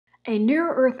A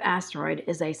near-Earth asteroid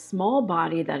is a small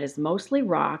body that is mostly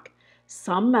rock,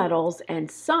 some metals, and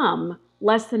some,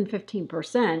 less than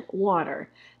 15%, water,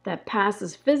 that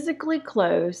passes physically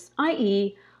close,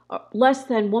 i.e., less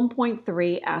than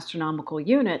 1.3 astronomical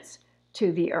units,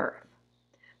 to the Earth.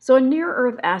 So a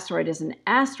near-Earth asteroid is an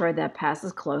asteroid that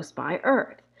passes close by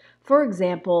Earth. For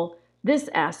example, this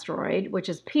asteroid, which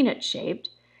is peanut-shaped,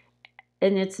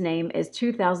 and its name is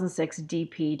 2006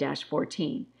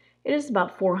 DP-14. It is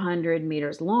about 400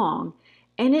 meters long,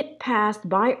 and it passed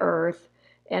by Earth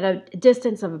at a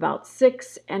distance of about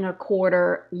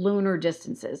 6¼ lunar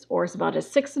distances, or it's about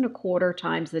 6¼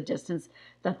 times the distance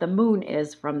that the moon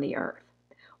is from the Earth.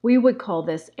 We would call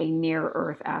this a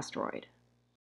near-Earth asteroid.